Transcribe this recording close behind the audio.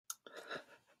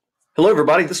Hello,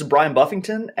 everybody. This is Brian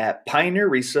Buffington at Pioneer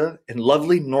RESA in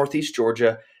lovely Northeast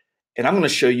Georgia, and I'm going to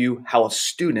show you how a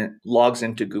student logs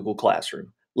into Google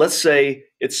Classroom. Let's say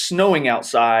it's snowing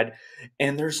outside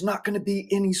and there's not going to be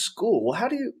any school. Well, how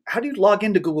do you log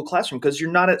into Google Classroom because you're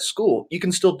not at school? You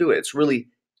can still do it. It's really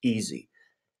easy.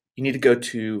 You need to go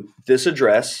to this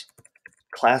address,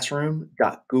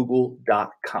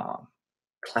 classroom.google.com.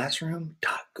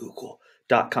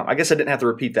 Classroom.google.com. I guess I didn't have to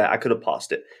repeat that. I could have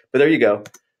paused it. But there you go.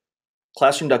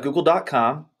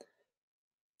 Classroom.google.com,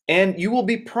 and you will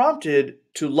be prompted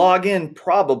to log in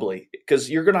probably because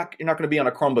you're not going to be on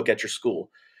a Chromebook at your school,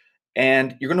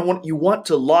 and you want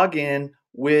to log in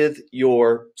with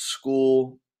your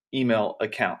school email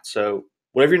account. So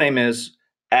whatever your name is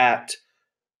at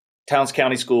Towns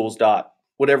County Schools dot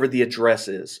whatever the address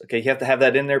is. Okay, you have to have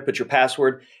that in there. Put your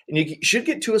password, and you should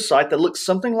get to a site that looks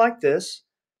something like this.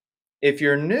 If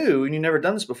you're new and you've never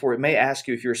done this before, it may ask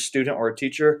you if you're a student or a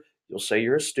teacher. You'll say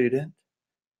you're a student.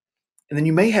 And then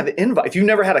you may have an invite. If you've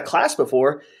never had a class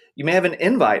before, you may have an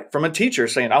invite from a teacher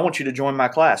saying, I want you to join my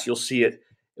class. You'll see it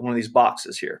in one of these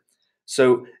boxes here.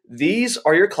 So these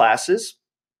are your classes.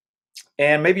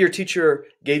 And maybe your teacher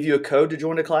gave you a code to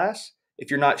join a class.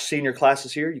 If you're not seeing your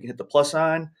classes here, you can hit the plus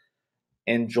sign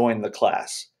and join the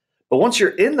class. But once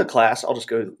you're in the class, I'll just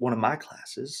go to one of my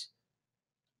classes.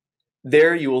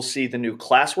 There you will see the new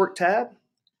classwork tab.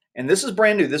 And this is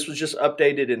brand new. This was just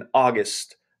updated in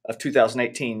August of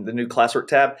 2018, the new classwork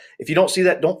tab. If you don't see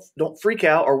that, don't freak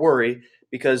out or worry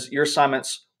because your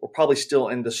assignments were probably still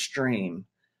in the stream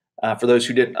for those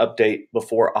who didn't update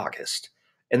before August.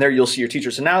 And there you'll see your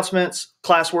teacher's announcements,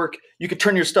 classwork. You could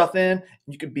turn your stuff in. And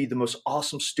you could be the most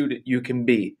awesome student you can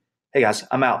be. Hey guys,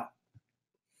 I'm out.